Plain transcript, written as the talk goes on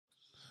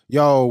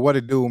Yo, what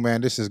it do,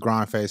 man? This is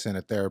GrindFace and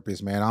a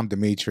therapist, man. I'm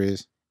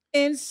Dimitrius.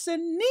 And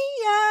Saniyyah.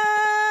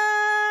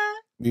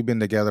 We've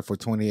been together for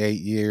 28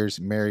 years,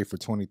 married for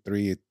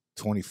 23,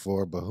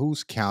 24, but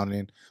who's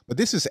counting? But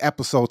this is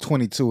episode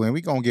 22, and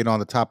we're going to get on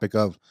the topic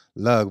of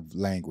love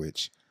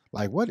language.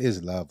 Like, what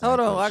is love Hold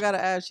language? on, I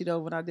gotta ask you though.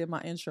 When I did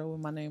my intro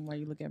with my name, why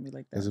you look at me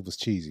like Because that? it was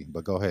cheesy,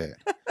 but go ahead.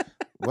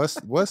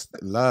 What's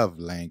love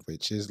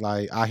language? It's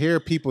like I hear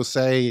people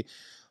say,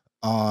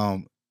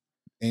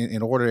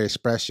 in order to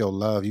express your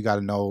love, you got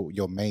to know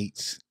your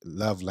mate's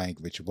love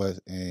language.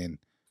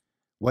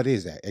 What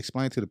is that?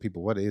 Explain to the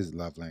people, what is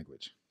love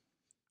language?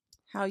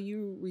 How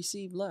you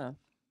receive love.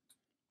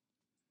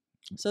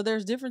 So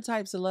there's different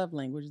types of love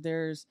language.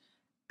 There's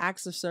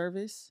acts of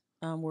service,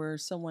 where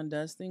someone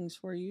does things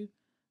for you.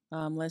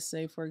 Let's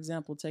say, for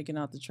example, taking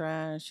out the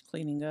trash,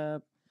 cleaning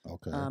up,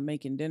 Okay.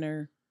 making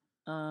dinner.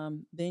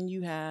 Then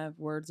you have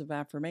words of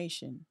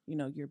affirmation. You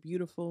know, you're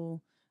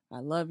beautiful. I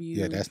love you.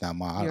 Yeah, that's not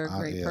my. You're a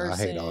great I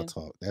hate all person.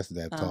 talk. That's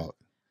that Um, talk.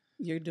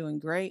 You're doing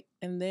great.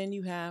 And then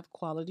you have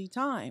quality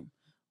time,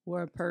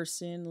 where a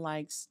person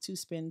likes to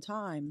spend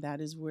time. That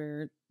is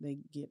where they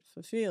get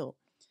fulfilled.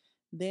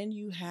 Then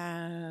you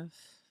have,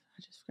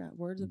 I just forgot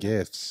words of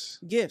Gifts.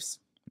 gifts,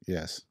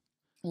 Yes.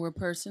 where a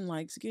person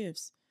likes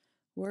gifts.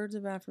 Words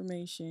of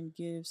affirmation,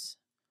 gifts,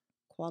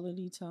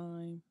 quality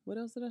time. What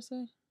else did I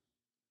say?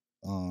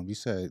 You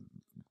said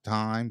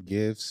time,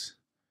 gifts,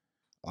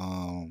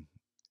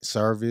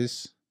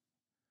 service,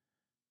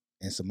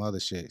 and some other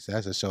shit. So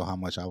that's to show how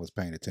much I was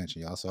paying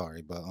attention. Y'all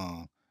sorry, but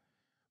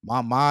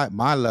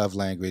my love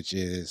language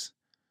is,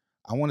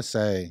 I want to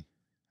say,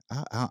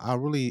 I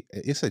really,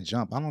 it's a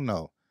jump. I don't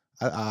know.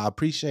 I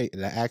appreciate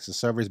the acts of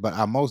service, but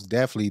I most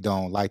definitely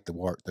don't like the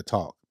work, the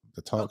talk.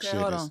 The talk Okay, shit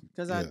hold is, on,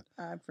 because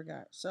yeah. I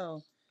forgot.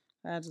 So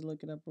I had to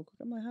look it up real quick.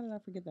 I'm like, how did I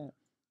forget that?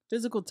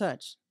 Physical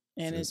touch,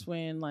 and it's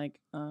when like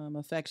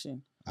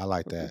affection. I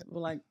like Where that.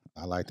 people like,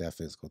 I like that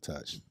physical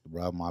touch.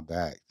 Rub my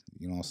back.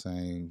 You know what I'm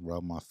saying?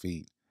 Rub my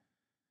feet.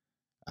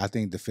 I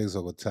think the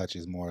physical touch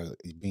is more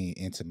being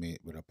intimate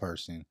with a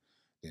person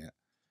than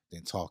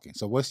talking.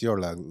 So what's your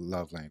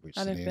love language?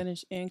 I didn't Sania?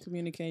 finish. And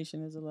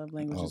communication is a love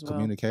language Oh, as well.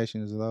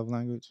 communication is a love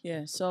language?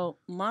 Yeah. So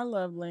my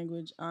love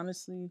language,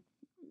 honestly,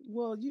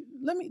 well, you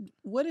let me.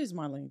 What is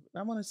my language?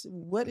 I want to see.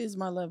 What is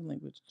my love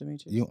language,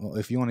 Demetrius?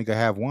 If you only could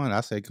have one,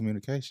 I say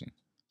communication.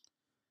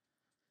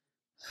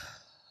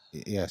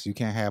 Yes, you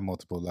can't have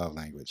multiple love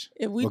language.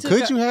 If we Well, took,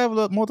 could you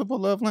have multiple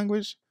love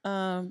language?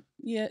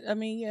 yeah, I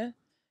mean, yeah,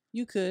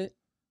 you could,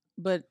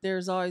 but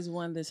there's always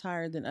one that's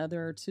higher than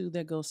other, or two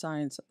that go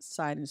side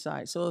and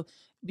side. So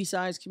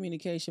besides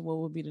communication, what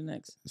would be the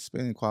next?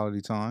 Spending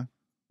quality time.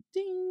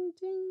 Ding,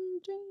 ding,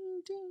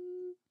 ding,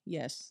 ding.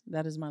 Yes,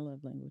 that is my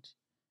love language.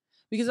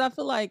 Because I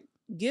feel like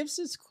gifts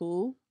is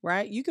cool,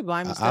 right? You could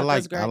buy me stuff.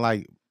 That's great. I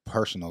like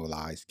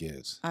personalized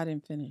gifts. I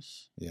didn't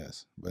finish.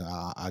 Yes, but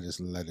I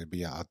just let it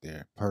be out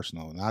there,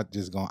 personal. Not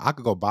just going. I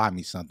could go buy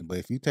me something, but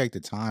if you take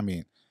the time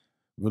and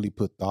really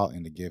put thought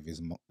in the gift,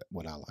 is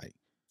what I like.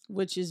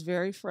 Which is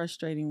very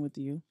frustrating with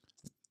you.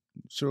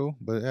 True,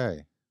 but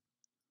hey,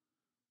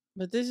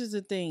 But this is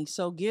the thing.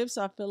 So gifts,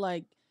 I feel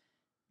like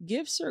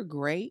gifts are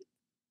great,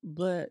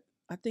 but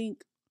I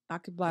think I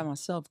could buy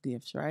myself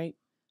gifts, right?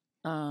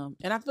 And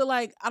I feel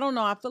like, I don't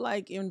know, I feel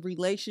like in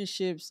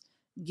relationships,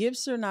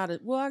 gifts are not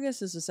well, I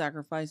guess it's a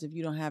sacrifice if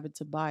you don't have it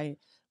to buy it.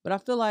 But I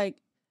feel like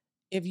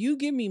if you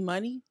give me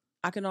money,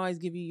 I can always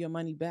give you your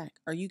money back,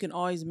 or you can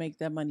always make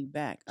that money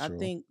back. I True.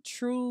 think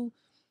true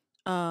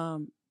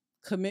um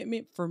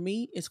commitment for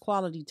me is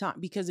quality time,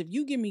 because if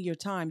you give me your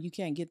time, you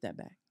can't get that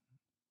back.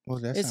 well,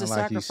 that It's a sounds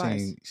like you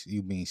sacrifice. saying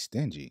you being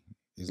stingy.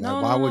 It's No,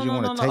 like, why no, would no, you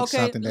no, want no, to no. take Okay,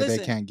 something that they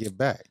listen. can't give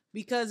back?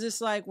 Because it's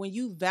like when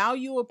you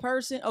value a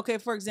person, okay,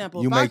 for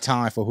example, You if I make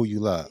time for who you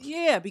love.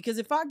 yeah, because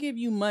if I give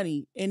you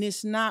money and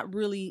it's not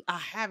really, I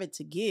have it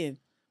to give,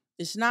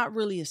 it's not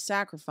really a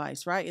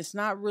sacrifice, right? It's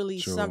not really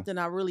True. something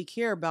I really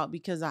care about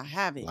because I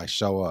have it. Like,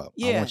 show up.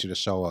 I Yeah. want you to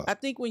show up. I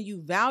think when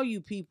you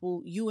value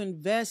people, you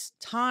invest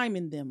time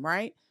in them,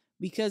 right?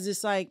 Because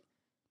it's like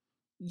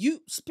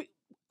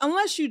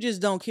unless you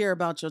just don't care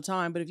about your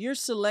time, but if you're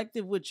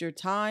selective with your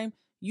time,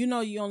 you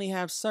know you only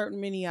have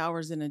certain many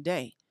hours in a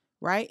day,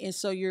 right? And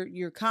so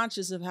you're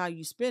conscious of how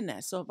you spend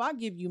that. So if I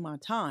give you my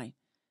time,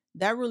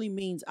 that really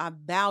means I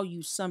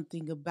value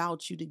something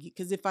about you to get,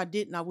 because if I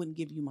didn't, I wouldn't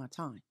give you my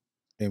time.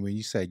 And when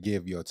you say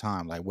give your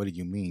time, like, what do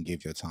you mean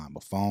give your time? A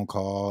phone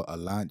call, a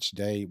lunch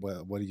date?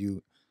 What do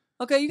you?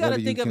 Okay, you got What to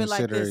do you think of it like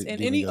consider this. In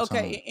giving any your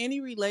time? in any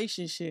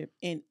relationship,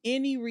 in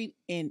any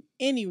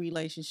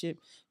relationship,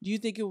 do you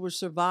think it would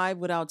survive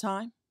without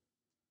time?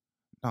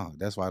 No,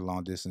 that's why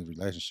long distance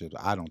relationships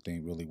I don't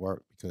think really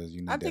work, because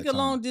you I need think that a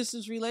long time.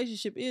 distance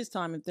relationship is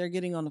time if they're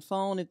getting on the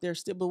phone, if they're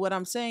still. But what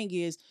I'm saying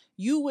is,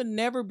 you would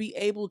never be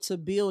able to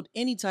build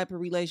any type of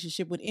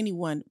relationship with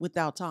anyone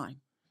without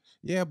time.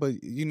 Yeah, but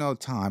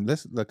time.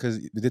 Let's look, because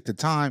at the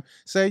time,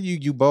 say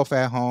you both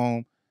at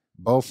home,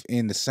 both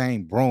in the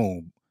same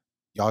room.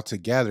 y'all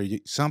together,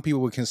 some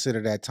people would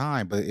consider that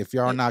time. But if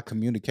y'all are It not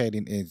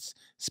communicating and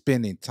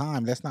spending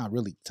time, that's not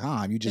really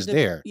time. You just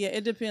there. yeah,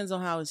 it depends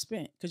on how it's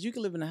spent. Because you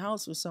could live in a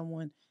house with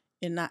someone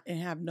and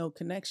have no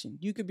connection.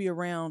 You could be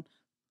around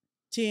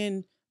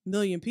 10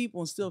 million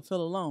people and still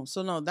feel alone.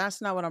 So no,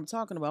 that's not what I'm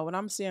talking about. What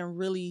I'm saying,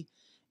 really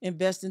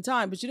invest in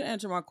time. But you didn't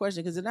answer my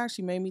question because it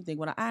actually made me think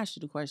when I asked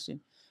you the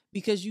question.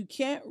 Because you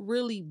can't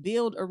really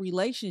build a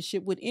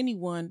relationship with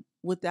anyone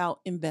without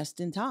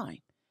investing time.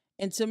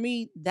 And to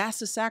me, that's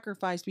a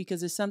sacrifice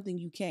because it's something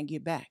you can't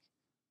get back.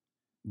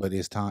 But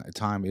it's time.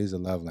 Time is a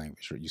love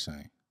language. What you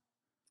saying?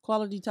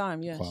 Quality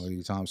time, yes.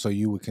 Quality time. So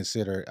you would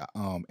consider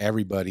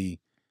everybody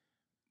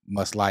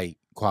must like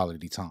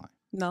quality time.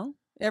 No,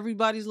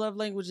 everybody's love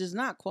language is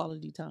not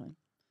quality time.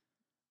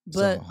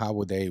 So But how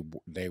would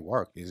they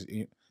work?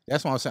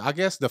 That's what I'm saying. I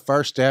guess the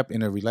first step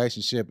in a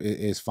relationship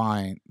is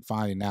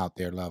finding out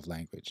their love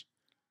language.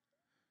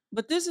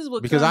 this is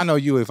what Because I comes. know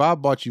you, if I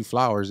bought you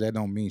flowers, that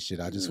don't mean shit.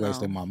 I just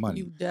wasted No, my you money.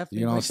 You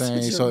definitely know what I'm wasted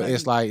saying? your So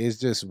it's money. like it's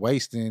just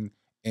wasting,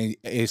 and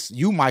it's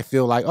you might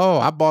feel like, oh,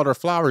 I bought her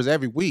flowers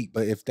every week,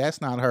 but if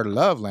that's not her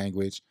love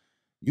language,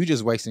 you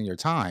just wasting your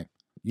time.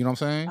 You know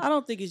what I'm saying? I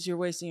don't think it's you're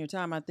wasting your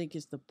time. I think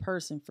it's the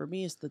person. For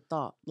me, it's the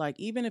thought. Like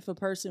even if a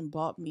person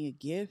bought me a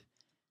gift,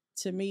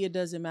 to me it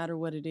doesn't matter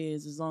what it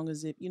is as long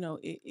as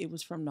it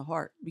was from the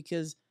heart.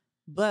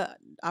 But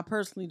I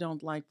personally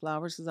don't like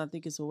flowers because I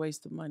think it's a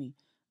waste of money.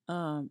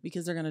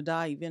 Because they're gonna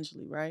die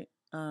eventually, right?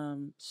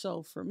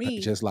 So for me,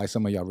 Just like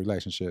some of your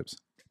relationships.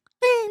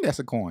 Bing, that's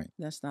a coin.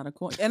 that's not a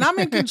coin. And I'm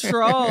in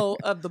control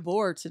of the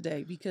board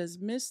today because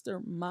Mr.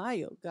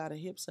 Mayo got a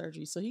hip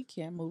surgery, so he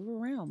can't move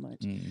around much.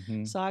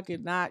 Mm-hmm. So I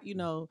could not,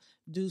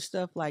 do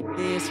stuff like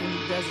this when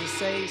he doesn't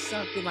say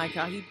something like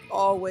how he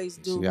always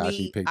do See how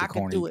she me. picked I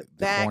could do it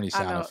the back. corny I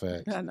sound know.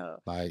 effects. I know.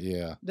 Like,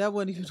 yeah, That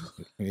wasn't even.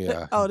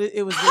 yeah, Oh,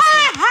 it was this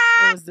one.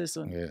 It was this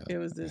one. yeah. It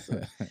was this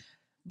one.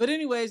 But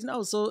anyways,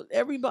 no. So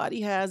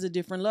everybody has a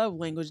different love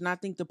language, and I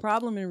think the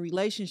problem in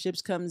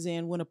relationships comes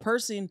in when a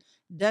person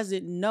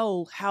doesn't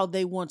know how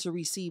they want to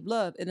receive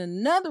love, and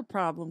another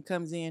problem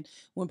comes in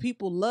when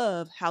people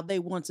love how they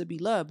want to be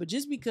loved. But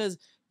just because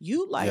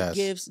you like Yes,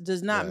 gifts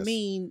does not yes.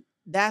 mean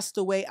that's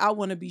the way I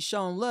want to be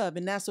shown love,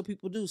 and that's what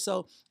people do.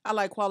 So I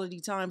like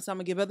quality time, so I'm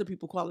gonna give other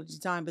people quality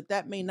time, but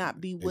that may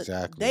not be what they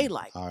Exactly.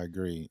 like. I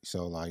agree.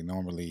 So like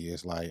normally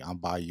it's like I'm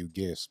buying you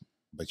gifts,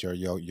 but your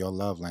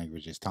love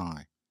language is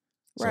time.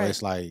 So Right,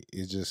 it's like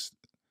it's just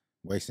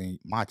wasting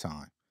my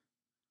time.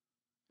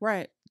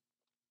 right.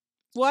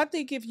 Well, I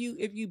think if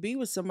you be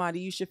with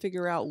somebody, you should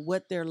figure out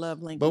what their love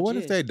But language what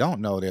if is. they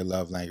don't know their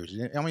love language?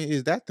 I mean,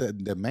 is that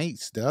the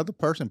mates, the other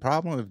person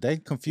problem if they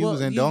confused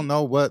Well, and don't you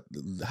know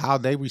how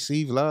they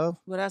receive love?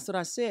 well, that's what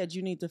I said.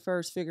 You need to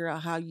first figure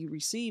out how you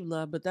receive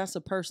love, but that's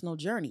a personal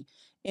journey.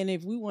 And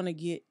if we want to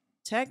get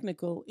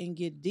technical and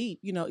get deep,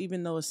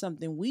 even though it's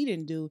something we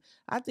didn't do,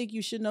 I think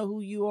you should know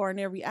who you are in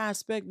every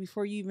aspect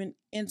before you even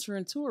enter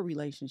into a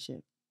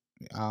relationship.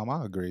 I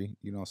agree.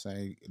 You know what I'm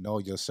saying? Know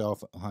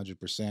yourself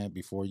 100%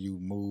 before you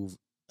move,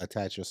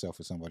 attach yourself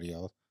with somebody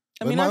else.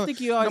 I But mean, I think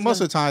you always most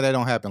gonna of the time, that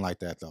don't happen like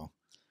that, though.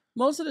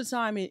 most of the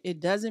time it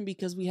doesn't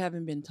because we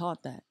haven't been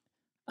taught that.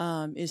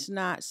 It's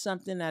not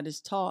something that is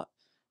taught.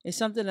 It's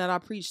something that I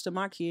preach to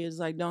my kids,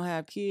 like don't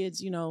have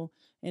kids,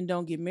 and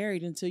don't get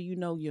married until you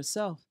know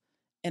yourself.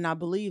 And I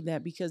believe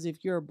that because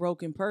if you're a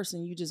broken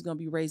person, you're just gonna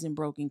be raising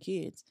broken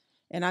kids.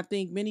 And I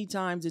think many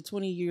times at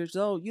 20 years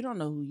old, you don't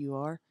know who you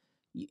are.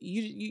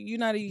 You're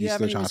not you You still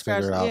haven't even trying to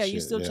figure scratched. it out, Yeah, you're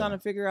shit. still trying Yeah.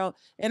 to figure out.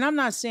 And I'm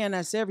not saying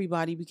that's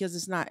everybody because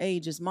it's not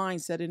age, it's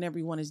mindset, and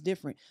everyone is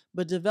different.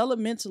 But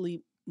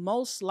developmentally,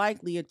 most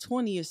likely at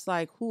 20, it's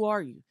like, who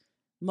are you?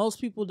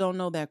 Most people don't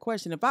know that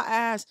question. If I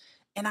ask,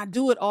 and I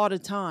do it all the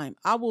time,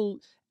 I will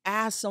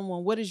ask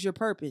someone, what is your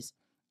purpose?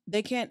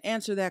 They can't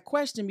answer that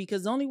question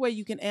because the only way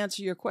you can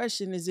answer your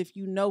question is if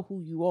you know who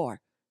you are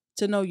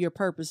to know your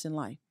purpose in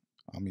life.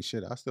 I mean,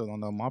 shit. I still don't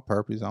know my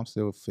purpose. I'm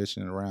still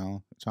fishing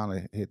around,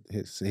 trying to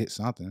hit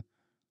something.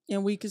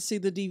 And we can see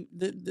the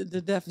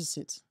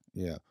deficits.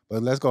 Yeah,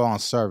 but let's go on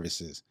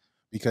services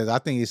because I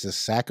think it's a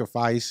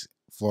sacrifice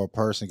for a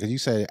person. Because you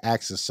say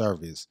acts of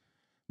service,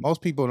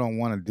 most people don't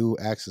want to do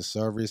acts of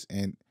service,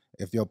 and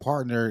if your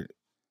partner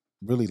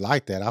really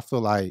like that, I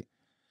feel like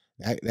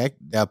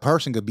that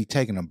person could be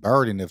taking a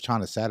burden of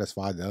trying to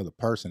satisfy the other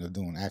person of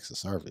doing acts of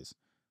service.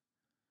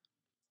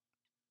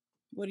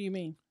 What do you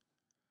mean?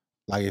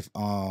 Like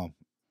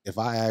if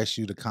I ask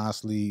you to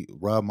constantly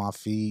rub my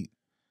feet,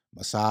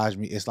 massage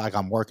me, it's like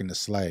I'm working a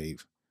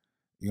slave.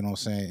 You know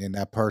what I'm saying? And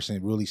that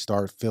person really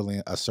start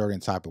feeling a certain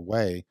type of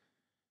way.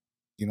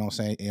 You know what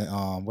I'm saying?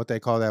 And, what they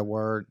call that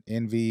word?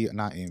 Envy,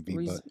 not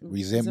envy, but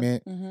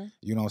resentment. Mm-hmm.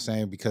 You know what I'm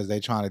saying? Because they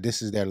trying to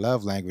this is their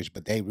love language,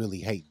 but they really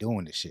hate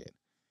doing the shit.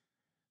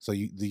 So do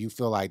you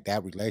feel like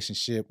that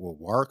relationship will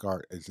work,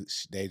 or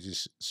they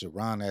just should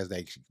run as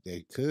they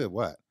could?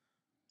 What?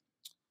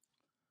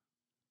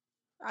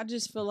 I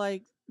just feel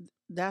like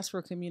that's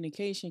where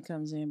communication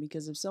comes in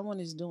because if someone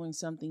is doing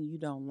something you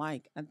don't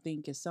like, I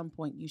think at some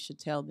point you should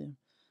tell them.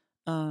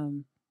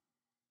 Um,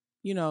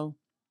 you know,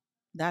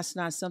 that's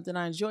not something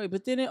I enjoy.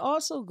 But then it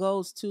also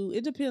goes to,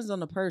 it depends on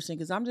the person,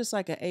 because I'm just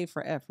like an A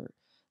for effort.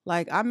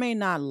 Like I may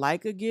not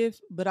like a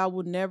gift, but I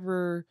would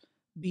never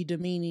be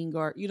demeaning,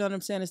 or you know what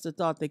I'm saying? It's the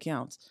thought that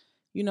counts.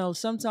 You know,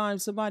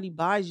 sometimes somebody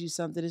buys you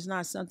something, it's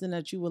not something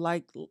that you would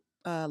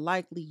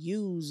likely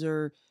use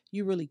or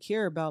you really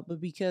care about,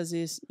 but because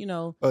it's, you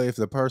know, But if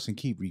the person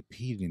keep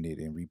repeating it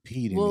and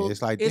repeating it, well,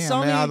 it's like, it's damn,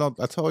 man, only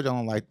I told you I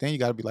don't like. Then you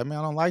got to be like, man,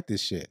 I don't like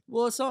this shit.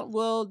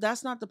 well,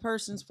 that's not the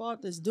person's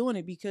fault that's doing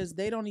it, because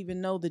they don't even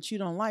know that you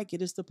don't like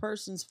it. It's the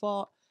person's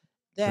fault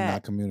For not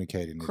that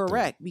communicating it through.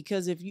 correct.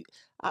 Because if you,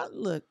 I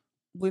look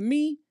with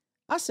me,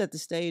 I set the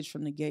stage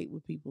from the gate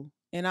with people,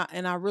 and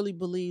I really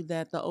believe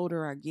that the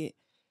older I get,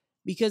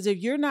 because if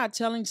you're not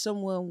telling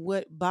someone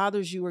what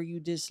bothers you or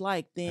you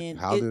dislike, then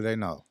How it, do they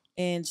know?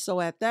 and so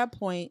at that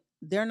point,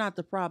 they're not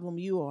the problem,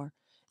 you are.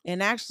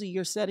 And actually,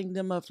 you're setting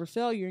them up for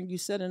failure, and you're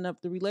setting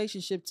up the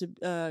relationship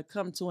to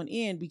come to an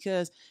end.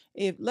 Because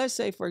if, let's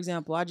say, for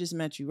example, I just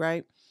met you,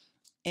 right?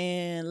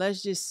 And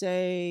let's just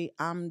say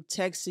I'm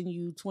texting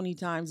you 20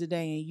 times a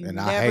day and you And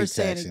I never hate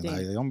say texting. Like,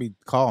 anything. don't be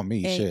call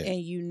me shit.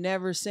 And you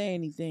never say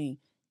anything.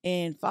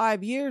 And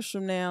 5 years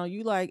from now,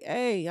 you like,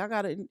 hey,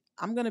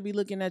 I'm gonna be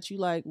looking at you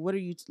like, what are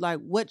you like,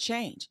 what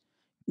changed?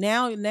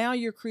 Now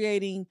you're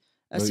creating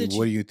a But what do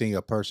situation. you think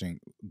a person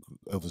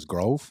of his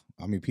growth?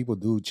 I mean, people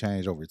do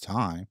change over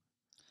time.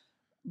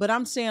 But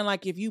I'm saying,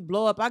 like, if you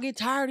blow up, I get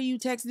tired of you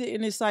texting it,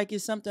 and it's like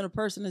it's something a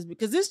person is,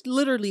 because this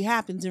literally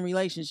happens in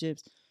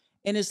relationships.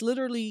 And it's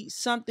literally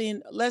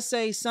something, let's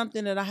say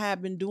something that I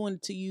have been doing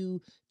to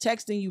you,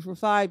 texting you for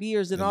 5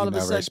 years, and And all you of a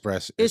never sudden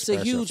it's a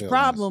express your huge feelings.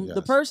 problem. The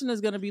Yes. person is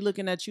going to be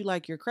looking at you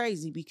like you're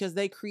crazy, because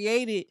they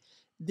created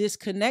this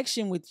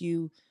connection with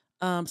you,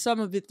 some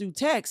of it through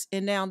text,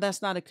 and now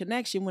that's not a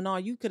connection, when all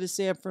you could have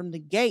said from the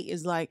gate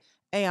is like,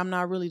 hey, I'm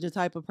not really the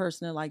type of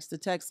person that likes to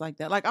text like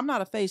that. Like, I'm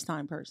not a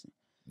FaceTime person.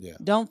 Yeah.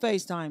 Don't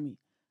FaceTime me.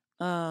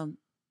 Um,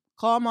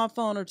 Call my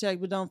phone or text,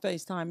 but don't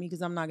FaceTime me,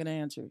 because I'm not going to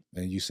answer it.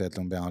 And you set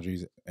them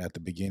boundaries at the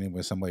beginning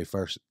when somebody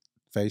first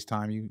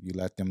FaceTime you. You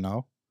let them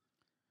know.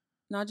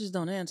 No, I just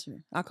don't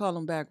answer. I call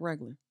them back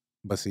regular.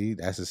 But see,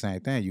 that's the same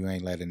thing. You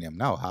ain't letting them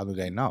know. How do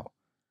they know?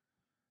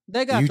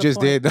 They got You the just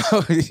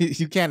point. did.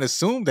 You can't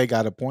assume they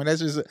got a point.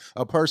 That's just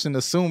a person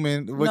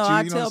assuming No, what you.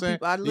 I You know what I'm tell saying?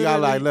 people. You got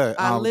like, look,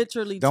 I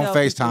literally don't tell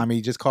FaceTime people.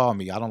 me. Just call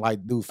me. I don't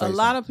like do A FaceTime.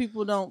 lot of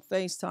people don't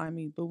FaceTime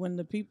me, but when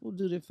the people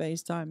do the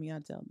FaceTime me, I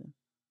tell them.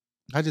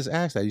 I just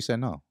asked that. You said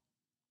no.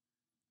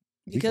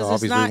 We can Because it's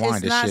always not. rewind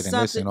It's this not shit and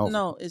something. listen over.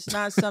 No, it's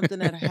not something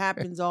that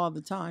happens all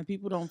the time.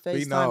 People don't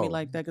We FaceTime me know.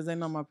 like that because they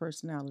know my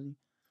personality.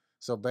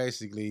 So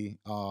basically,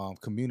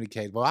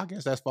 communicate. Well, I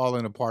guess that's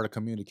falling a part of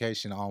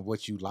communication on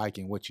what you like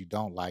and what you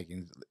don't like,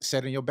 and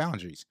setting your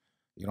boundaries.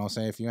 You know what I'm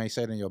saying? If you ain't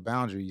setting your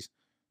boundaries,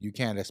 you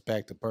can't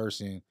expect the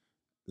person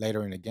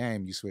later in the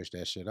game you switch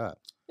that shit up.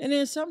 And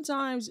then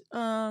sometimes,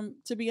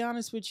 to be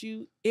honest with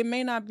you, it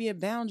may not be a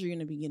boundary in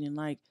the beginning.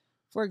 Like,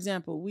 for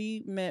example,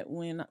 we met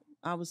when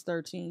I was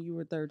 13, you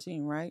were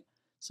 13, right?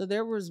 So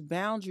there was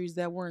boundaries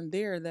that weren't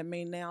there that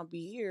may now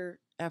be here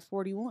at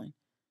 41.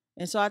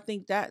 And so I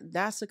think that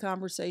that's a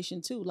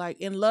conversation too. Like,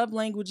 in love,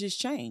 languages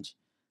change.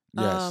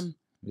 Yes. Um,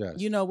 Yes.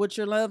 you know, what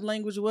your love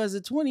language was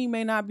at 20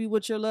 may not be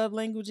what your love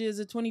language is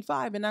at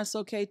 25, and that's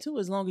okay too,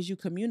 as long as you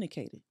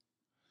communicate it.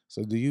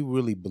 So do you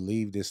really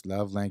believe this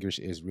love language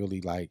is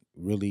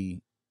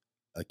really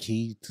a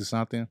key to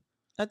something?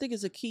 I think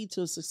it's a key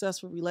to a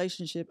successful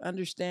relationship,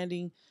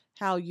 understanding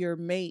how your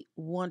mate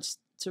wants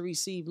to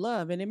receive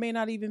love. And it may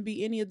not even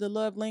be any of the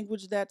love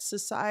language that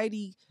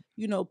society,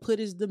 put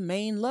as the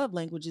main love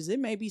languages. It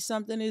may be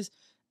something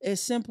as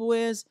simple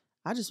as,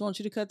 I just want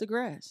you to cut the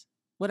grass.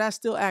 Well, that's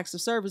still acts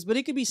of service, but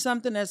it could be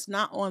something that's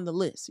not on the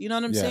list. You know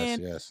what I'm Yes,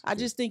 saying? yes. I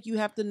just think you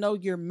have to know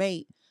your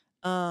mate,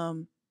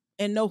 and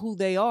know who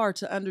they are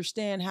to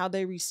understand how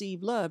they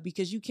receive love,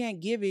 because you can't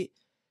give it.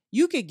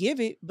 You could give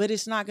it, but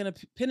it's not going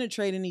to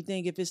penetrate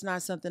anything if it's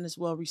not something that's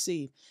well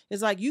received.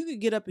 It's like you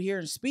could get up here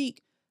and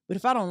speak, but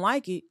if I don't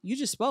like it, you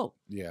just spoke.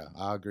 Yeah,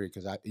 I agree,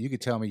 because you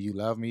could tell me you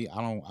love me.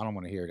 I don't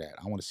want to hear that.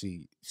 I want to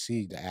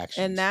see the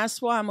actions. And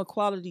that's why I'm a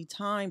quality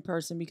time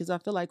person, because I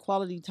feel like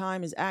quality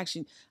time is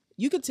action.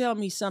 You could tell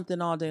me something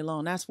all day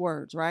long. That's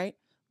words, right?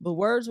 But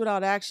words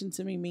without action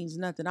to me means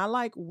nothing. I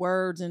like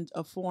words in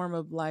a form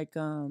of like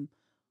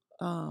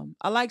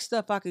I like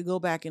stuff I could go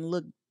back and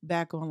look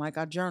back on. Like,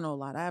 I journal a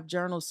lot. I have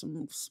journals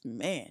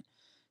man,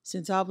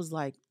 since I was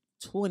like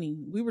 20.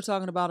 We were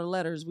talking about our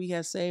letters. We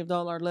had saved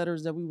all our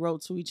letters that we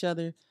wrote to each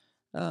other.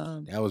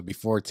 That was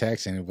before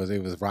texting.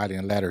 It was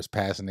writing letters,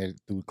 passing it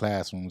through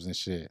classrooms and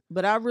shit.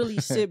 But I really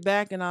sit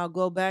back and I'll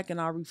go back and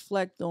I'll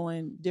reflect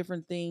on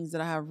different things that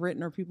I have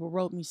written or people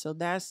wrote me. So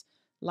that's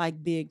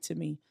like big to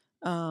me.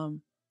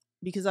 Um,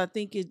 because I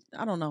think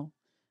I don't know.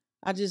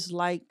 I just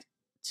like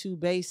to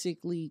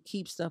basically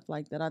keep stuff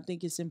like that. I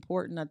think it's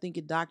important. I think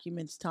it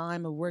documents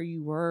time of where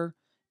you were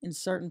in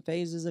certain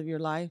phases of your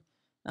life.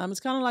 It's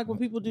kind of like what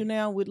people do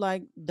now with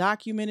like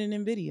documenting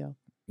in video.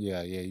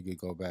 Yeah, yeah. You could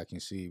go back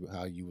and see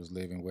how you was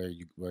living,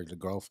 where the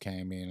growth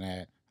came in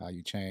at, how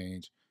you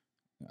changed.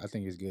 I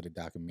think it's good to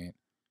document.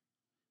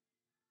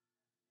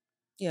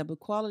 Yeah, but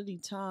quality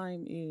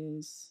time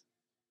is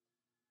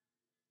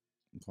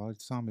Quality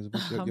time is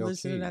with I'm your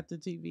listening kid. at the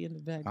TV in the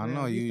I know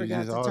background. You you forgot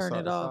just to all turn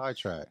it off.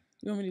 sidetrack.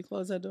 You want me to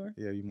close that door?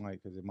 Yeah, you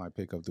might because it might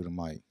pick up through the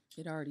mic.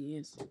 It already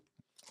is.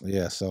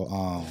 Yeah,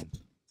 so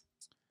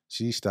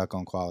she's stuck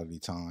on quality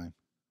time.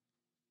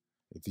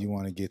 If you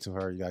want to get to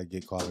her, you gotta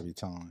get quality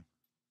time.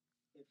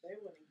 If they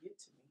want to get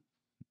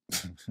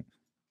to me,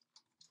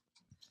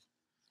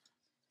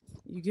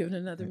 you giving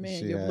another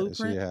man your She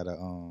blueprint? had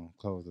to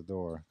close the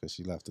door because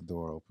she left the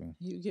door open.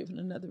 You giving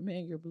another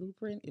man your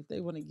blueprint? If they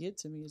want to get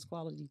to me, it's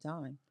quality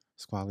time.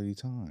 It's quality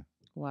time.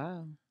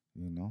 Wow.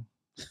 You know.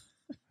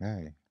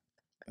 Hey,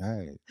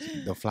 hey,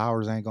 the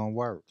flowers ain't gonna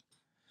work.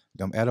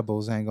 Them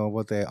edibles ain't gonna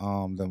what they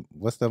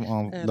what's the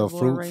Edible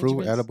fruit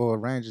arrangements. edible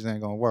arrangements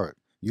ain't gonna work.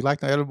 You like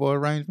the edible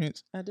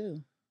arrangements? I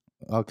do.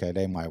 Okay,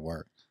 they might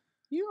work.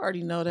 You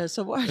already know that,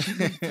 so why are you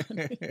being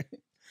funny?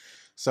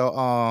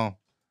 So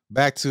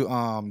back to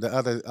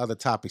the other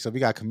topics. So we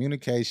got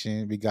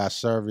communication, we got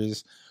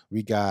service,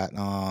 we got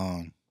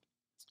I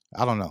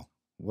don't know.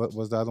 What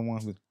was the other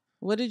one?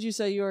 What did you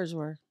say yours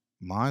were?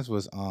 Mine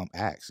was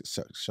acts,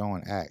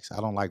 showing acts. I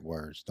don't like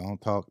words.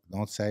 Don't talk,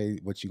 don't say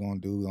what you're gonna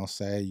do, don't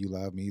say you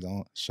love me,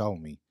 don't show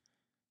me.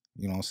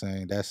 You know what I'm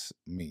saying? That's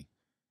me.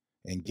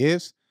 And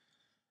gifts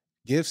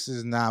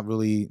is not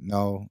really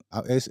no.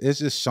 It's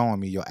just showing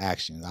me your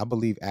actions. I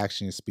believe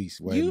action speaks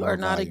way You more are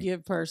not a volume.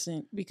 gift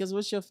person because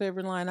what's your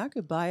favorite line? I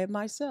could buy it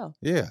myself.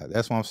 Yeah,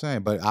 that's what I'm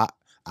saying. But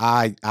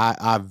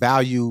I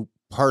value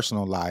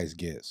personalized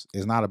gifts.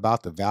 It's not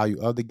about the value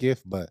of the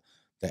gift, but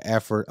the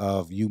effort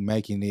of you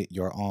making it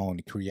your own,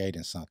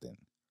 creating something.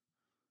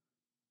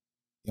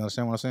 You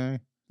understand what I'm saying?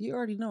 You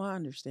already know I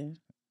understand.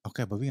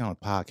 Okay, but we on a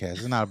podcast.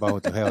 It's not about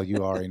what the hell you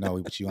already know,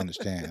 but you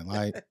understand.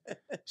 Like,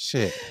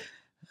 shit.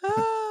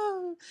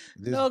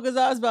 This, No, because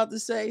I was about to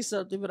say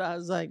something, but I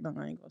was like, no,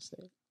 I ain't gonna say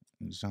it.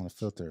 I'm just trying to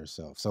filter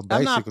herself. So I'm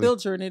not basically,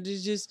 filtering it.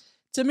 It's just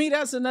to me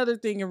that's another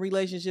thing in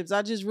relationships.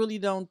 I just really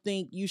don't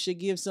think you should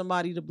give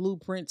somebody the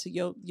blueprint to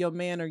your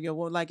man or your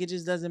woman. Like it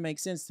just doesn't make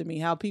sense to me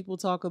how people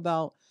talk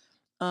about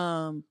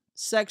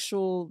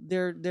sexual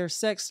their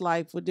sex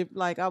life with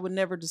like I would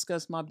never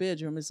discuss my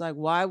bedroom. It's like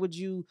why would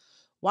you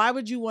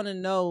want to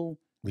know?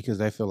 because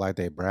they feel like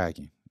they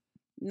bragging.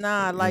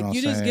 Nah, You know like what I'm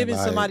you just saying? giving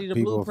Like somebody the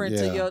people, blueprint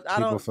to yeah, your. I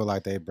people don't. feel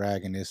like they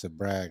bragging. It's a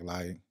brag.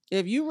 Like,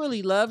 If you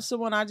really love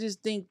someone, I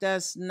just think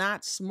that's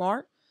not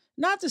smart.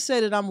 Not to say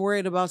that I'm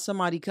worried about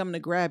somebody coming to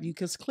grab you,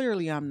 because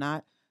clearly I'm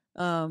not.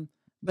 But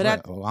what?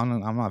 at Oh,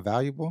 I'm not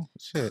valuable.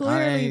 Shit,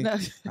 clearly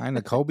not. I ain't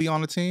a Kobe on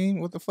the team.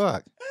 What the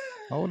fuck?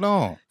 Hold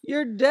on.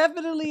 You're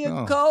definitely a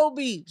No,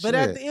 Kobe, but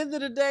at shit. the end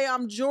of the day,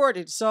 I'm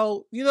Jordan.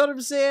 So you know what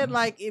I'm saying?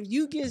 Like if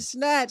you get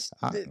snatched,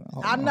 Hold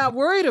I'm on. not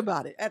worried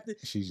about it. At the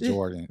She's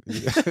Jordan.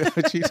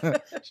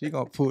 she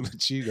gonna pull the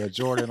cheetah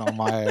Jordan on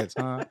my ass,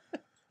 huh?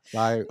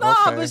 Like, No,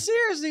 okay. but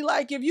seriously,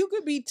 like if you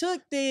could be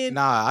took, then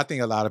Nah, I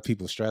think a lot of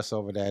people stress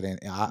over that, and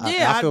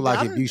yeah, I feel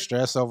like if don't. you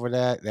stress over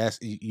that, that's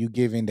you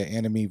giving the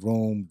enemy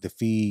room to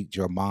feed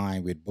your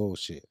mind with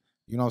bullshit.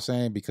 You know what I'm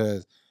saying?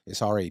 Because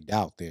it's already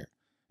doubt there.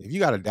 If you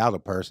got to doubt a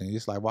person,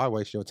 it's like why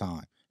waste your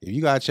time? If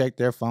you got to check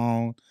their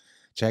phone,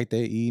 check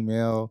their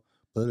email,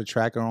 put a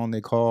tracker on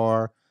their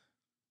car,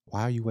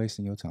 why are you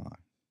wasting your time?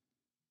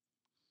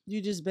 You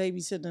just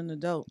babysitting an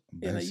adult.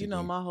 And you know,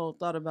 Basically, my whole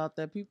thought about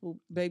that. People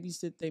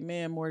babysit their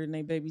man more than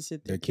they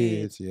babysit their their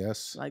kids. kids,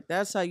 yes. Like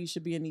that's how you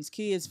should be in these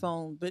kids'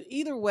 phone. But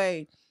either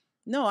way,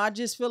 no, I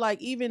just feel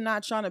like even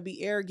not trying to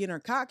be arrogant or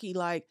cocky,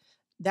 like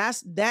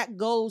that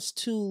goes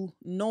to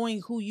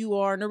knowing who you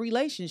are in a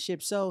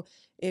relationship. So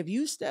if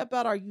you step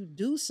out or you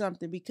do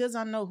something because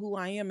I know who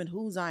I am and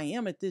whose I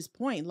am at this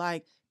point,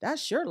 like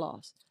that's your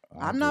loss.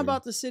 I I'm not agree.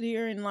 about to sit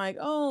here and like,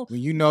 oh, When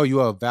you know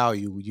you're of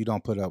value, you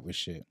don't put up with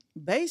shit.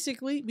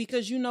 basically,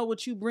 because you know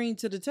what you bring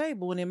to the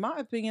table. And in my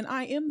opinion,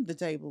 I am the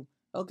table.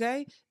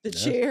 Okay? The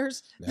That's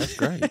chairs. that's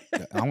great.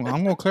 I'm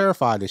gonna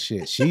clarify this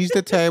shit. She's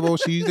the table,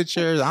 she's the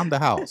chairs, I'm the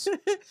house.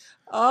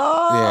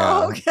 Oh,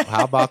 Yeah. okay.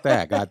 How about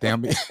that?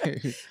 Goddamn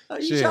it. Oh,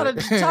 you trying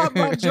to top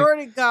my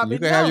Jordan You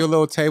comment? can have your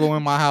little table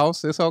in my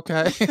house. It's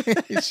okay.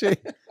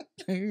 Shit.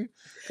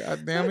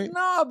 God damn it.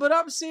 No, but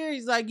I'm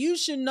serious. Like you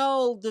should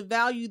know the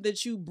value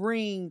that you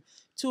bring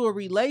to a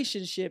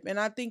relationship. And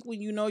I think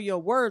when you know your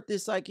worth,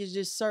 it's like it's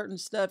just certain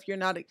stuff you're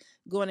not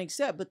going to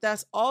accept. But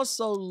that's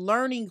also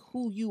learning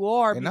who you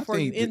are And I before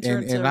you think enter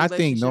into a I think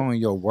relationship.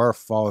 knowing your worth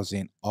falls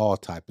in all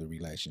type of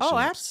relationships. Oh,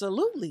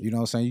 absolutely. You know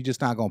what I'm saying? You're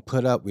just not gonna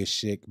put up with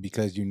shit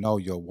because you know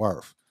your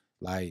worth.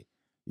 Like,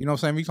 you know what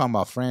I'm saying? We talking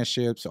about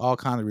friendships, all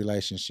kind of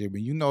relationship.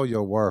 When you know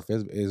your worth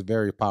is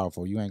very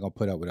powerful. You ain't gonna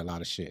put up with a lot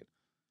of shit.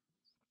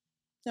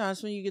 Yeah,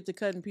 that's when you get to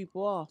cutting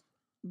people off.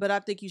 But I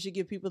think you should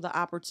give people the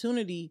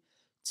opportunity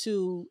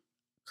to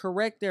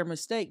correct their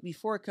mistake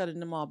before cutting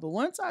them off. But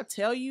once I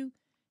tell you,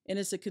 and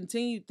it's a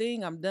continued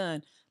thing, I'm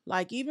done.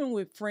 Like even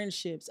with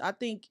friendships, I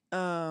think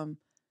I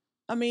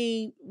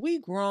mean, we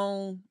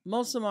grown.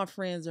 Most of my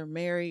friends are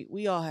married.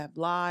 We all have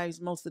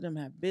lives. Most of them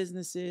have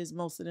businesses.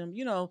 Most of them,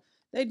 you know,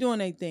 they doing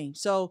their thing.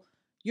 So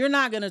you're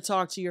not going to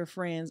talk to your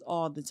friends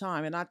all the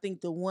time. And I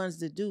think the ones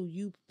that do,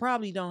 you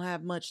probably don't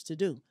have much to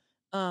do.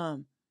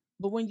 Um,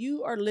 but when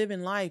you are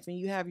living life and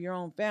you have your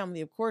own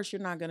family, of course,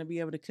 you're not going to be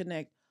able to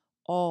connect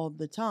all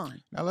the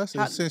time. Now let's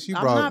How, since you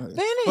I'm brought. not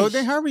Well, then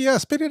finished hurry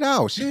up, spit it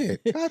out.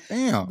 Shit, god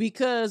damn.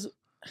 because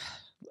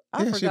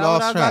I Then she forgot what I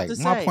lost was about track.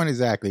 to My say. point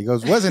exactly. It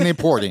goes wasn't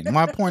important.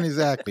 My point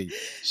exactly.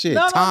 Shit,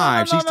 No,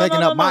 time. She's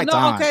taking up my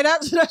time. Okay,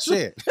 that's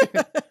Shit.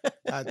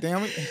 God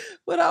damn it.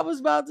 What I was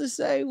about to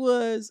say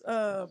was,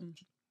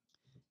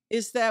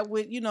 it's that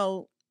with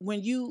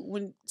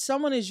when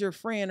someone is your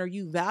friend or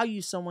you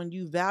value someone,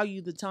 you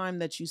value the time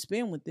that you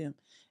spend with them.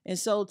 And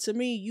so to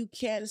me, you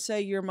can't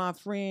say you're my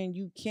friend.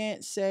 You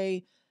can't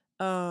say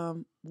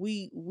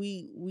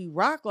we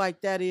rock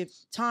like that if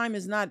time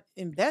is not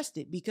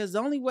invested, because the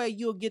only way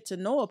you'll get to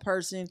know a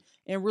person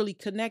and really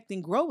connect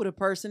and grow with a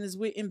person is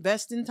with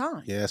investing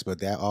time. Yes, but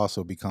that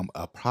also become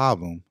a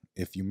problem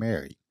if you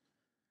marry.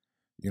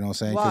 You know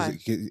what I'm saying? Why?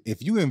 Because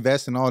if you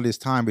invest in all this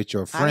time with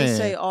your I didn't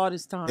say friend, all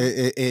this time.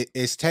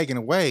 it's taken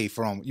away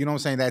from, you know what I'm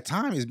saying? That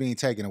time is being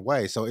taken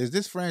away. So is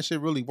this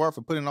friendship really worth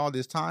for putting all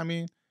this time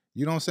in?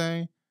 You know what I'm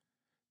saying?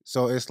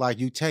 So it's like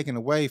you taking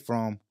away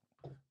from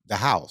the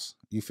house.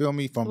 You feel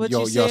me? From What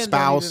your saying don't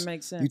spouse. even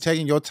make sense. You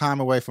taking your time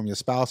away from your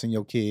spouse and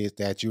your kids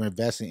that you're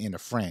investing in a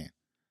friend.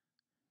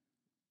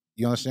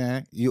 You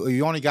understand?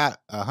 You only got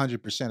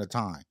 100% of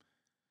time.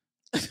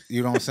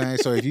 You know what I'm saying?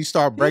 So if you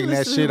start breaking that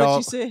listen to shit what you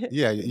off, said.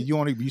 yeah,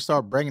 you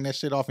start breaking that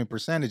shit off in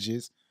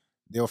percentages.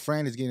 Their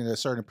friend is getting a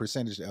certain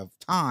percentage of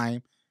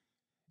time,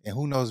 and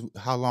who knows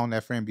how long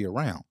that friend be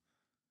around.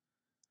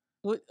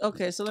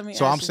 Okay, so let me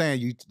So ask I'm you.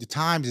 saying the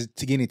time is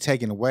getting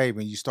taken away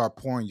when you start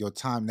pouring your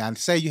time. Now,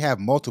 say you have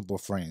multiple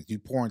friends, you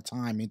pouring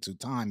time into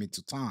time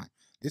into time.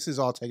 This is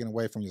all taken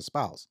away from your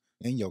spouse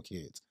and your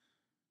kids.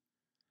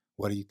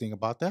 What do you think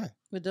about that?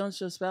 But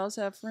don't your spouse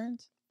have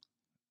friends?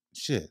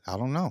 Shit, I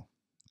don't know.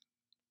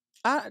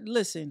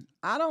 Listen,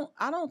 I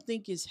don't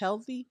think it's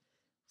healthy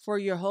for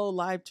your whole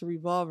life to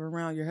revolve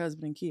around your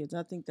husband and kids.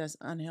 I think that's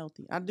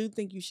unhealthy. I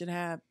think you should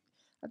have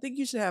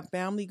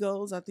family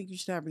goals. I think you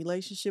should have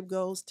relationship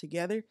goals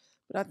together,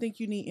 but I think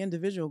you need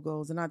individual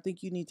goals, and I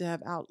think you need to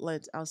have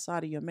outlets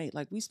outside of your mate.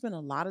 Like, we spend a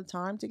lot of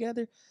time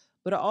together,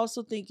 but I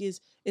also think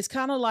it's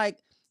kind of like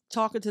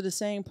talking to the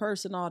same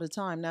person all the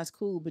time. That's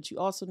cool, but you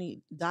also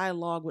need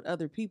dialogue with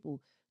other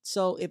people.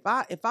 So if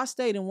I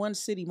stayed in one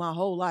city my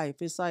whole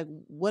life, it's like,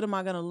 what am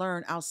I going to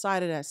learn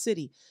outside of that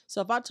city? So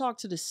if I talk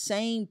to the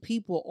same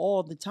people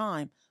all the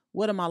time,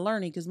 what am I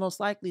learning? Because most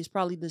likely it's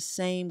probably the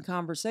same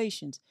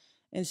conversations.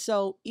 And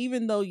so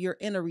even though you're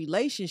in a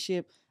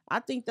relationship, I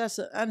think that's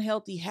an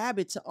unhealthy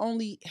habit to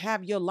only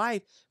have your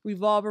life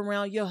revolve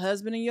around your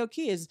husband and your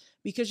kids,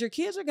 because your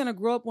kids are going to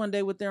grow up one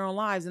day with their own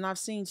lives. And I've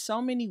seen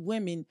so many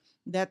women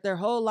that their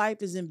whole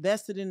life is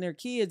invested in their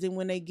kids, and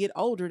when they get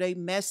older, they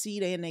messy,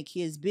 they in their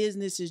kids'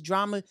 business, is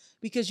drama,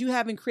 because you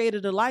haven't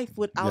created a life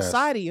with Yes.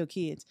 outside of your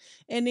kids.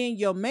 And then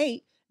your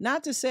mate,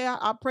 not to say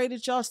I pray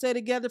that y'all stay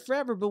together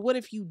forever, but what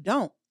if you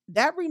don't?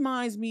 That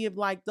reminds me of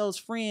like those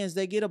friends,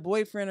 they get a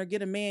boyfriend or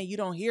get a man, you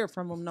don't hear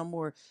from them no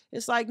more.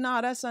 It's like,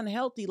 nah, that's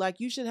unhealthy. Like,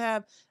 you should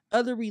have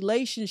other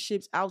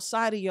relationships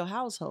outside of your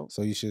household.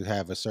 So you should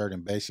have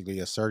basically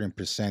a certain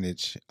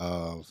percentage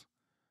of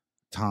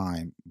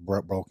time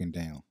broken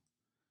down.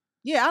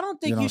 Yeah, I don't You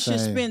think know you what I'm should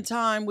saying? spend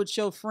time with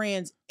your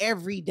friends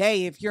every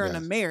day if you're in a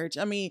Yes. marriage.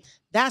 I mean,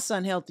 that's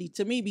unhealthy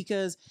to me,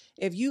 because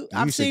if You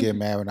I've used to seen get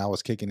mad when I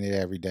was kicking it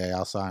every day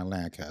outside in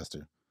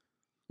Lancaster.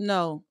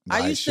 no, I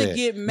Like, used to shit.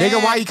 get mad.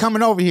 Nigga, why you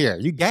coming over here?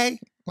 You gay?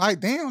 Like,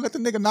 damn, let the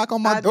nigga knock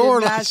on my I door.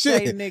 did not Like,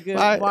 say, shit. nigga,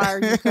 Like- why are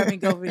you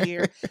coming over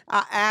here?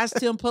 I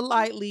asked him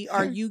politely,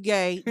 are you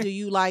gay? Do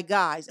you like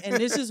guys? And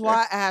this is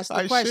why I asked the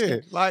Like, question.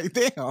 shit. Like,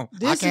 damn, I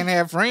This can't is-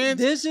 have friends.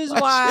 This is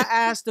Like, why shit. I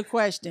asked the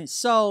question.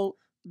 So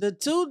the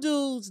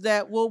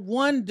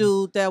one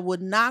dude that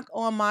would knock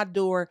on my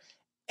door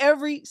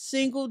every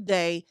single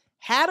day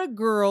had a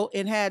girl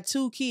and had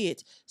 2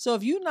 kids. So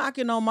if you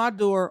knocking on my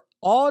door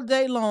all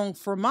day long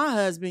for my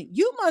husband,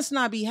 you must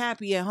not be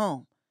happy at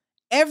home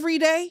every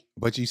day.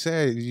 But you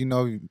said, you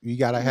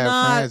gotta have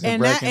Nah, friends and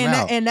break him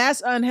out. and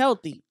that's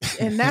unhealthy.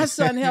 And that's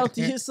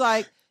unhealthy. It's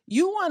like,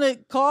 you want to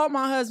call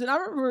my husband. I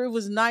remember it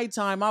was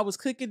nighttime. I was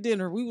cooking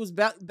dinner. We was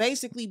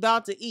basically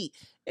about to eat.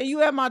 And you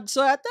had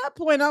so at that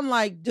point, I'm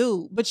like,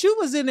 dude, but you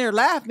was in there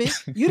laughing.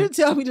 You didn't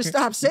tell me to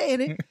stop saying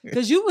it,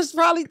 because you was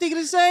probably thinking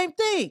the same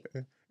thing.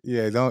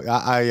 Yeah,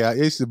 it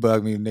used to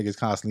bug me when niggas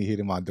constantly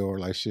hitting my door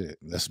like, shit,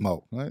 let's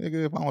smoke. Like,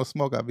 nigga, if I want to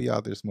smoke, I'll be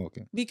out there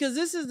smoking. Because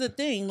this is the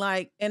thing,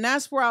 like, and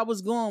that's where I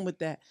was going with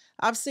that.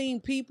 I've seen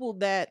people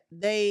that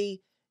they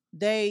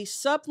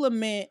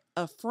supplement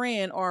a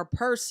friend or a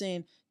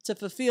person to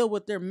fulfill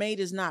what their mate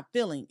is not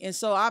feeling. And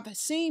so I've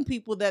seen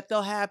people that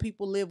they'll have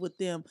people live with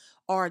them,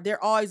 or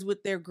they're always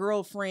with their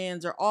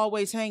girlfriends, or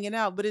always hanging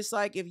out. But it's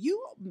like, if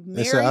you married,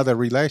 It's another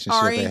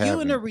relationship or they you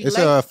in a have. It's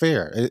an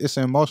affair. It's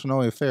an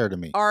emotional affair to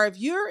me. or if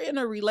you're in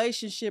a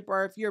relationship,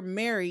 or if you're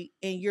married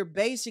and you're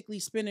basically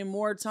spending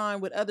more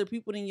time with other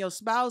people than your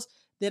spouse,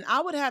 then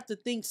I would have to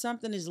think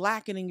something is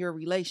lacking in your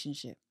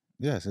relationship.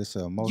 Yes, it's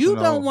You don't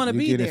emotional. want to You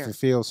be getting there.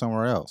 fulfilled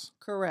somewhere else.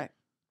 Correct.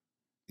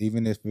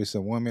 Even if it's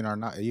a woman or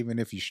not, even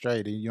if you're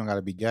straight, you don't got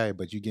to be gay,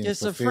 but you getting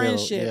It's a fulfilled.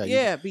 friendship. Yeah,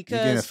 Yeah, you getting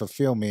because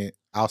fulfillment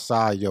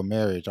outside your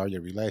marriage or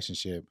your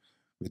relationship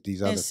with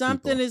these and other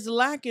something people. is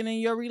lacking in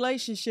your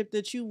relationship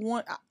that you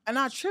want. And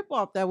I trip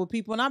off that with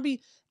people, and I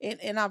be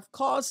and I've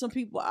called some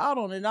people out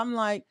on it. I'm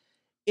like,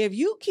 if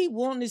you keep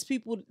wanting these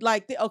people,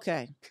 like,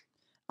 okay,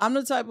 I'm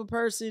the type of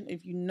person,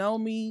 if you know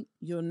me,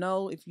 you'll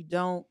know. If you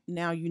don't,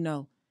 now you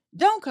know.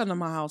 Don't come to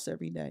my house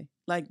every day.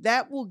 Like,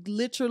 that will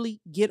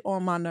literally get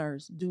on my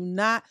nerves. Do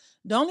not.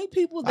 The only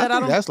people I that I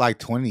think don't. that's like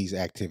 20s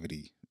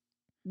activity.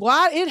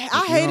 I You know what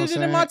I'm hated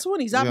it in my saying?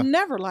 20s. I've Yeah,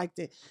 never liked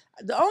it.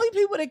 The only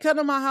people that come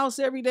to my house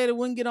every day that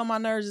wouldn't get on my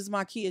nerves is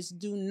my kids.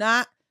 Do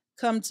not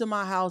come to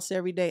my house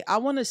every day. I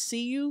want to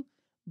see you,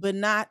 but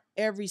not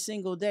every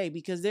single day,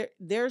 because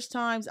there's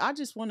times I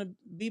just want to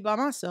be by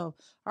myself,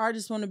 or I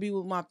just want to be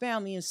with my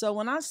family. And so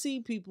when I see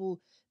people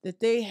that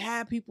they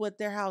have people at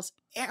their house,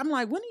 I'm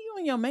like, when do you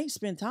and your mate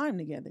spend time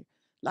together?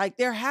 Like,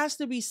 there has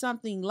to be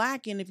something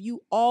lacking if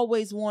you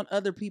always want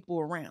other people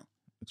around.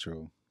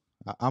 true.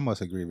 I must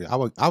agree with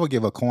you. I would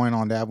give a coin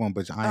on that one,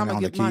 but I I'm ain't gonna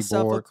on the give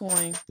myself a keyboard.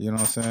 coin. You know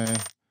what I'm saying?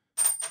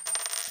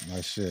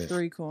 Like shit.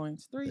 3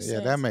 coins. 3 Yeah,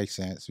 cents. that makes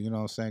sense. You know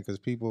what I'm saying? Because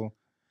people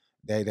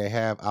they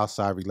have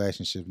outside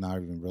relationships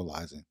not even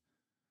realizing.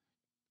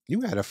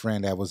 You had a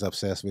friend that was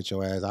obsessed with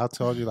your ass. I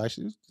told you, like,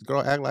 she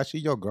girl act like she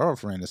your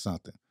girlfriend or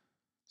something.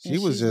 She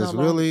And was she's no just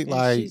longer really and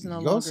like, she's no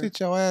go longer sit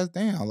your ass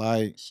down.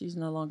 Like, she's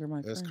no longer my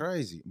it's friend.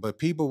 crazy. But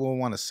people will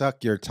want to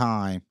suck your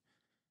time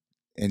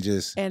and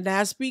just And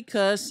that's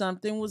because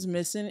something was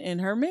missing in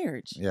her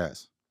marriage.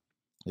 yes.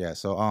 Yeah.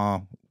 So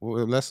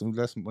let's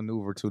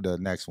maneuver to the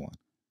next one.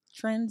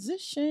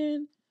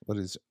 Transition. What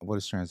is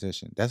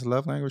transition? That's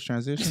love language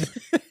transition?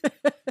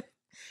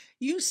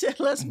 You said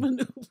let's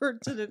maneuver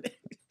to the next.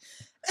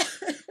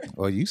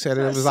 Well, you said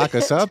it I was like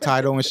a said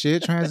subtitle and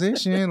shit.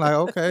 Transition. Like,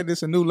 okay,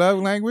 this a new love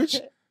language.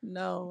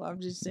 No,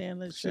 I'm just saying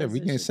let's Shit, we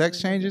getting transition to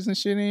sex the next. changes and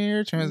shit in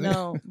here. Transition.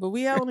 No, but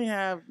we only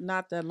have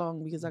not that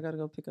long because I gotta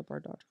go pick up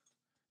our daughter.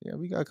 Yeah,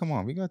 we got. Come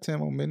on, we got 10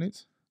 more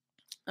minutes.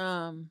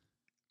 Because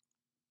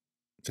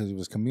it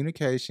was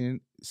communication,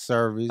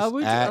 service,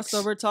 acts,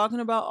 so we're talking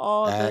about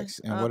all acts,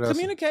 and what else?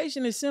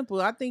 communication is simple.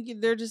 I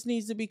think there just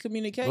needs to be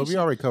communication. But we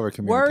already covered Words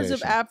communication.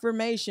 of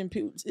affirmation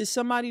is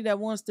somebody that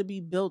wants to be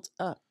built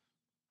up.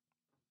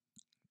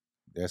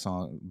 That's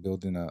on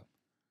building up.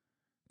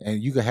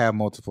 And you could have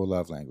multiple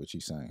love language,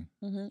 you're saying.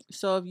 Mm-hmm.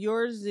 So if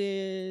yours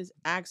is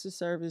acts of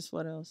service,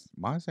 what else?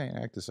 Mine's saying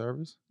act of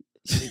service.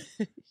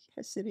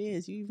 Yes, it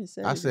is. You even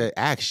said I said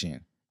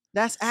action.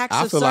 That's acts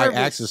I of feel service. like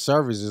acts of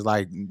service is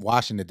like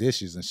washing the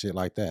dishes and shit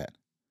like that.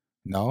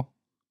 No?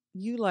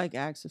 You like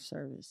acts of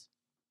service.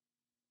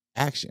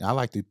 Action. I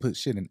like to put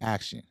shit in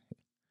action.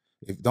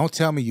 If don't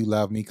tell me you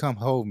love me, come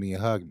hold me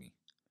and hug me.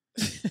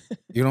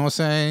 You know what I'm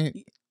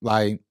saying?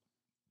 Like,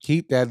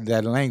 keep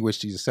that language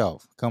to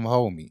yourself. Come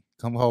hold me.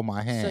 Come hold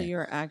my hand. So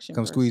you're an action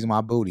Come person. squeeze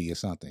my booty or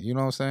something. You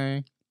know what I'm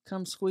saying?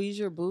 Come squeeze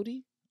your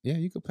booty? Yeah,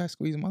 you could pass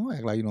squeeze my. Don't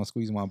act like you don't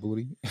squeeze my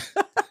booty.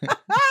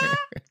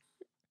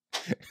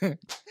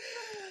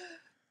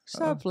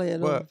 Stop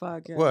playing on the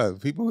podcast.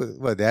 What people?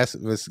 What that's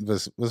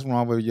what's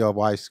wrong with your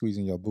wife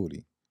squeezing your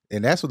booty?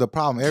 And that's what the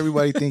problem.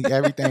 Everybody think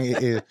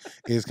everything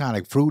is kind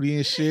of fruity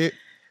and shit.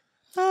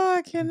 Oh,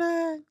 I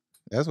cannot.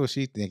 That's what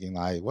she thinking.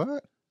 Like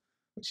what?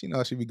 She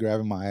knows she be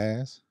grabbing my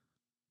ass.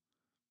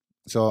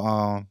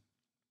 So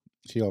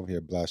she over here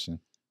blushing.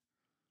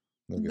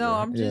 No,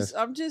 I'm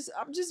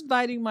just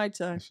biting my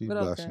tongue. She's but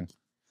blushing.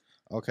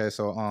 Okay,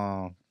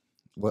 so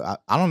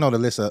well, I don't know the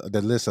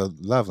list of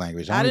love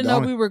language. I didn't know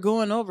we were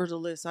going over the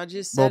list. I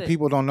just said well,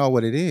 people don't know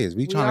what it is.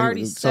 We trying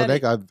to so they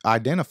can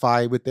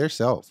identify with their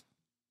self.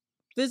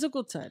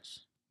 Physical touch.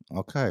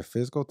 Okay,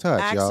 physical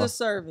touch, Acts y'all. of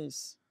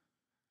service.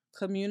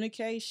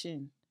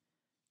 Communication.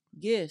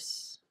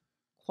 Gifts.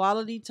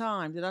 Quality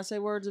time. Did I say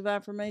words of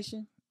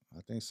affirmation?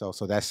 I think so.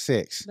 So that's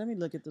 6. Let me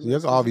look at the so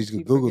list. Y'all always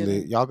Google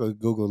it. Y'all go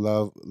Google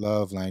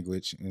love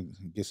language and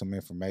get some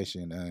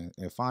information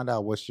and find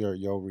out what's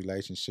your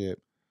relationship,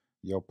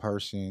 your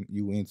person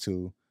you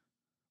into,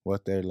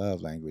 what their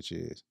love language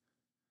is.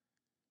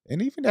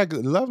 And even that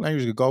love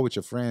language could go with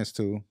your friends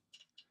too,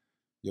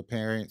 your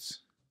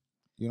parents.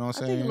 You know what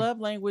I'm saying? I think love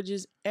language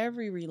is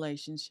every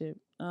relationship.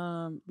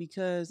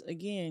 Because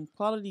again,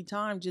 quality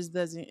time just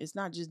doesn't. It's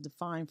not just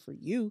defined for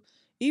you.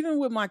 Even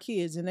with my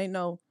kids, and they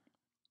know.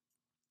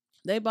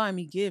 They buy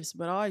me gifts,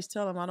 but I always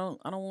tell them I don't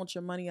want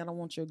your money. I don't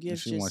want your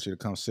gifts. She wants you to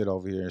come sit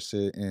over here and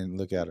sit and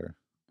look at her.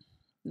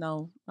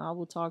 No, I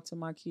will talk to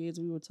my kids.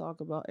 We will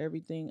talk about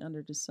everything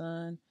under the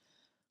sun.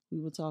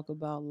 We will talk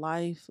about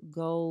life,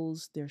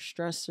 goals, their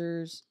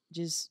stressors,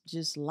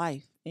 just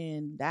life.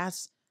 And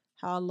that's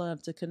how I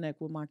love to connect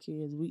with my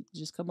kids. We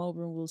just come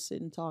over and we'll sit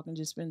and talk and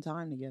just spend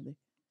time together.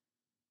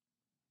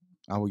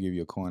 I will give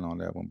you a coin on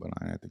that one, but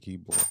I ain't at the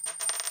keyboard.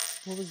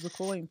 What was the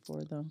coin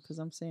for, though? Because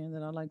I'm saying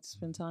that I like to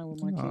spend time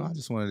with my kids. I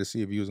just wanted to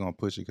see if you was going to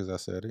push it because I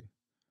said it.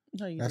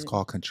 No, That's didn't.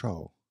 called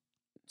control.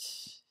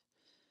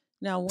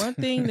 Now, one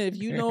thing that if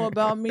you know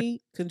about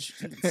me,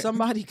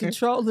 somebody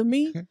controlling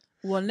me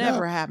will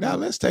never happen. Now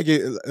let's take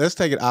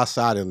it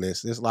outside of the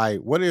list. It's like,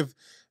 what if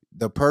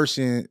the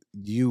person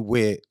you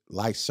with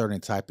likes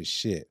certain type of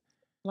shit?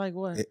 Like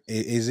what?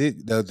 Is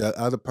it the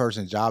other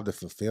person's job to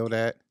fulfill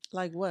that?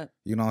 Like what?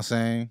 You know what I'm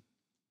saying?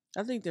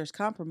 I think there's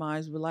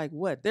compromise, but like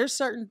what? There's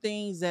certain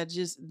things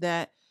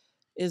that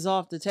is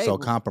off the table. So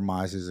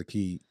compromise is a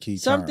key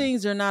Some term.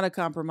 things are not a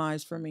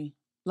compromise for me.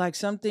 Like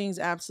some things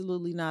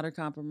absolutely not a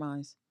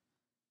compromise.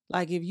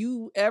 Like if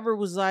you ever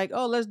was like,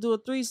 oh, let's do a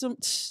threesome,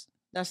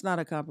 that's not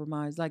a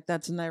compromise. Like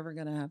that's never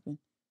gonna happen.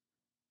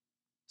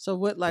 So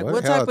what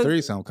type of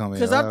threesome coming?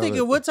 Because I'm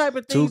thinking, what type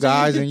of things? Two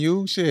guys and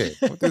you, shit.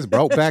 What this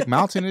Brokeback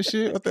Mountain and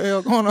shit? What the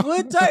hell going on?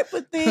 What type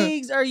of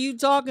things are you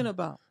talking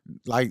about?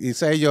 Like you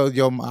say,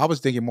 I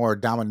was thinking more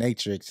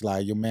dominatrix.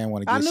 Like your man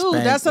want to get. I knew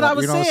spanked, that's what I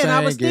was saying.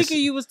 I was Get,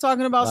 thinking you was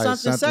talking about like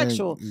something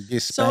sexual.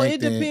 So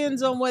it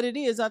depends and, on what it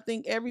is. I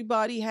think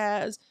everybody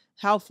has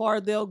how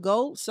far they'll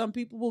go. Some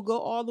people will go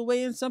all the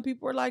way, and some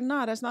people are like,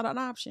 nah, that's not an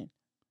option.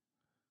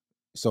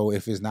 So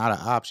if it's not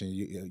an option,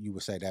 you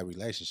would say that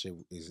relationship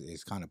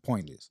is kind of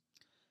pointless.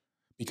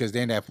 Because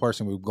then that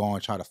person will go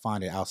and try to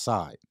find it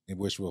outside,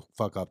 which will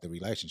fuck up the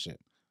relationship.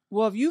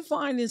 Well, if you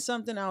finding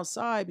something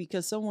outside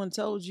because someone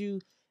told you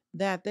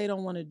that they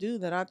don't want to do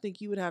that, I think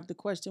you would have to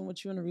question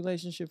what you're in a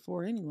relationship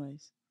for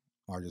anyways.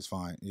 Or just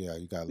fine. Yeah,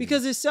 you got to.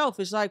 Because it's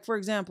selfish. Like, for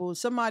example,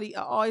 I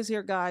always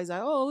hear guys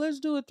like, oh, let's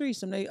do a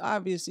threesome. They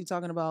obviously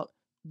talking about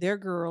their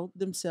girl,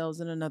 themselves,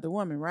 and another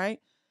woman, right?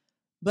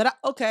 But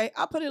I'll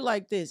put it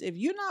like this.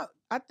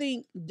 I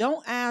think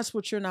don't ask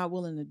what you're not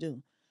willing to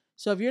do.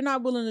 So if you're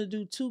not willing to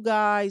do two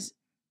guys,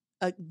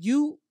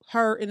 you,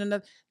 her, and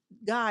another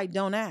guy,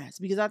 don't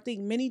ask. Because I think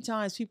many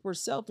times people are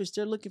selfish.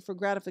 They're looking for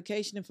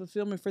gratification and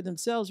fulfillment for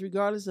themselves,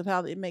 regardless of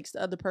how it makes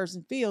the other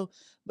person feel.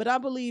 But I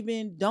believe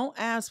in don't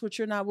ask what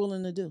you're not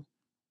willing to do.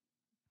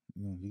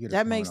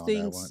 That makes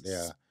things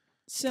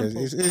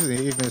simple. It's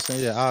even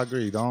saying, yeah, I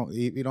agree. You don't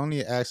need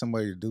to ask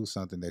somebody to do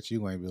something that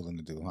you ain't willing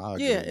to do.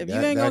 Yeah, if you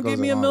ain't gonna give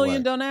me $1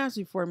 million, don't ask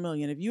me for $1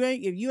 million. If you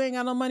ain't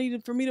got no money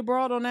for me to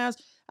borrow, don't ask.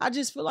 I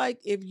just feel like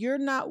if you're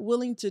not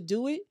willing to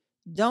do it,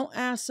 don't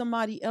ask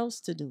somebody else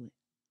to do it.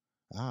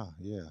 Ah,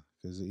 yeah,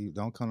 because you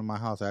don't come to my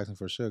house asking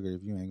for sugar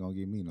if you ain't gonna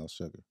give me no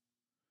sugar.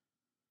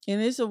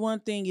 And it's a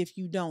one thing if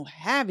you don't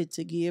have it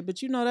to give, but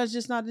that's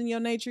just not in your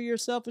nature. You're a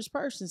selfish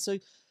person, so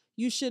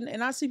you shouldn't.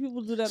 And I see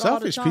people do that all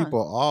the time. Selfish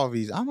people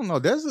always, I don't know.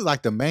 This is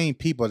like the main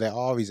people that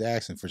always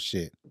asking for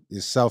shit.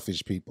 Is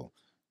selfish people.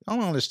 I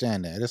don't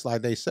understand that. It's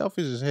like they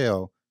selfish as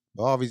hell,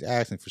 but always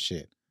asking for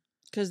shit.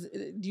 Because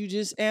you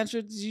just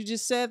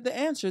said the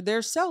answer.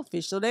 They're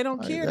selfish, so they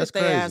don't care that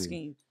they're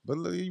asking you. But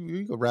look,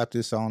 you can wrap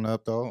this on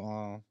up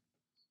though.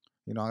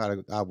 I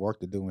got work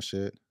to do and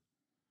shit.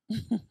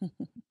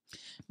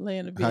 Lay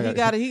in the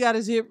bed. He got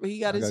his hip. He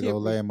got his hip. Go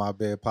lay in my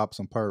bed, pop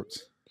some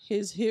perks.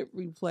 His hip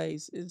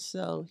replaced, and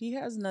so he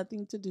has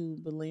nothing to do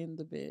but lay in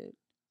the bed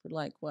for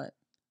like what,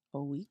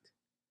 a week?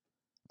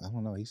 I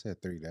don't know. He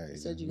said 3 days. He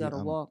said you got to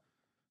walk.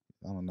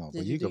 I don't know.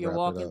 Did you do your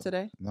walking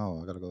today?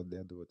 No, I gotta go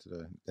do it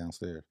today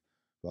downstairs.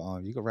 But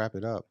you can wrap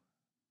it up.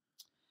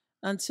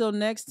 Until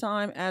next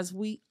time, as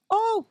we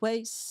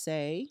always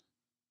say,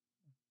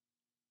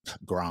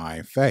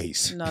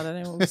 GrindFace. No, that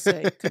ain't what we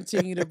say.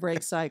 Continue to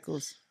break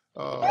cycles.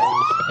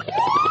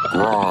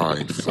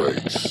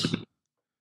 GrindFace.